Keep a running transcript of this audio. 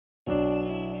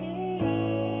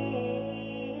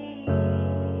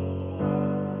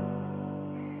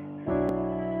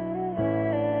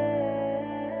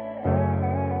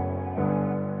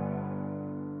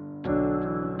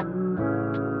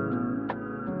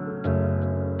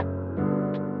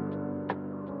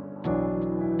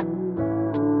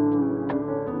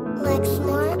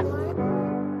Lexnour.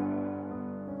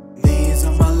 These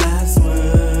are my last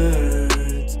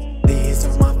words. These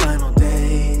are my final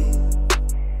days.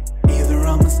 Either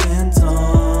I'ma stand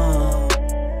tall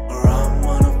or I'm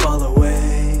gonna fall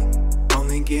away.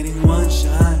 Only getting one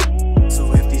shot.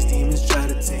 So if these demons try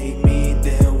to take me,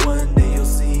 then one day you'll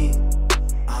see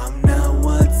I'm not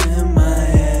what's in my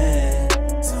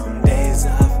head. Some days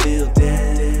I feel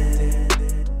dead.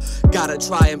 Gotta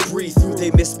try and breathe through,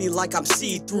 they miss me like I'm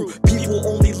see-through. People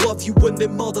only love you when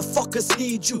them motherfuckers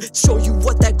need you. Show you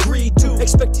what that greed do,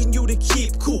 expecting you to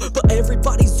keep cool. But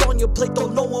everybody's on your plate, though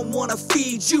no one wanna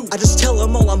feed you. I just tell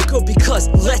them all I'm good because,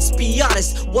 let's be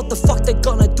honest, what the fuck they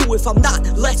gonna do if I'm not?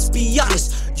 Let's be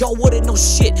honest, y'all wouldn't know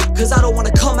shit, cause I don't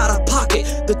wanna come out of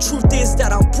pocket. The truth is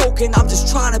that I'm broken, I'm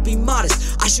just trying to be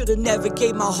modest. I should've never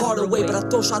gave my heart away, but I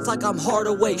throw shots like I'm hard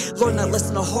away. Learn that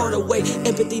lesson the harder way,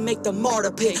 empathy make the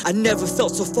martyr pay. I never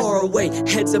felt so far away,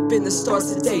 heads up in the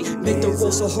stars today. Make the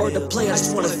role so hard to play, I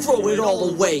just wanna throw it all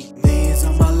away. These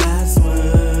are my last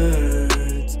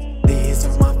words. These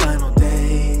are my final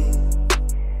days.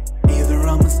 Either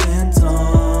I'ma stand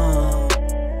tall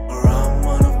or I'm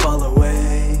gonna fall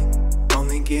away.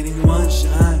 Only getting one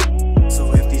shot.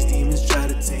 So if these demons try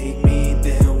to take me,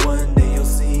 then one day you'll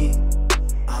see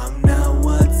I'm not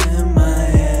what's in my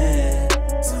head.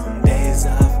 Some days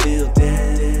I feel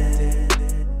dead.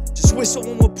 Just wish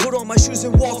someone would put on my shoes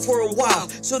and walk for a while,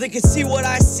 so they can see what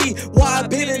I see, why I've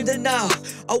been in denial.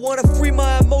 I wanna free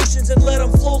my emotions and let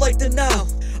them flow like the Nile.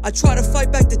 I try to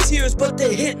fight back the tears, but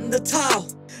they're hitting the tile.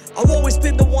 I've always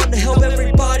been the one to help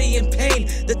everybody in pain,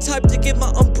 the type to give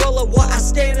my umbrella while I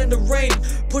stand in the rain.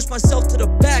 Push myself to the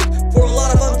back for a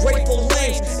lot of ungrateful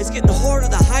lames. It's getting harder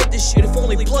to hide this shit if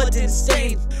only blood didn't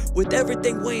stain. With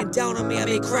everything weighing down on me, I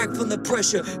may crack from the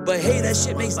pressure, but hey, that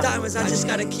shit makes diamonds, I just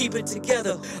gotta keep it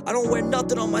together. I don't wear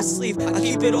nothing on my sleeve, I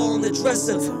keep it all in the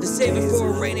dresser, to save it for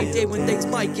a rainy day when things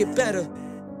might get better.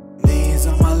 These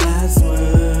are my last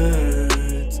words.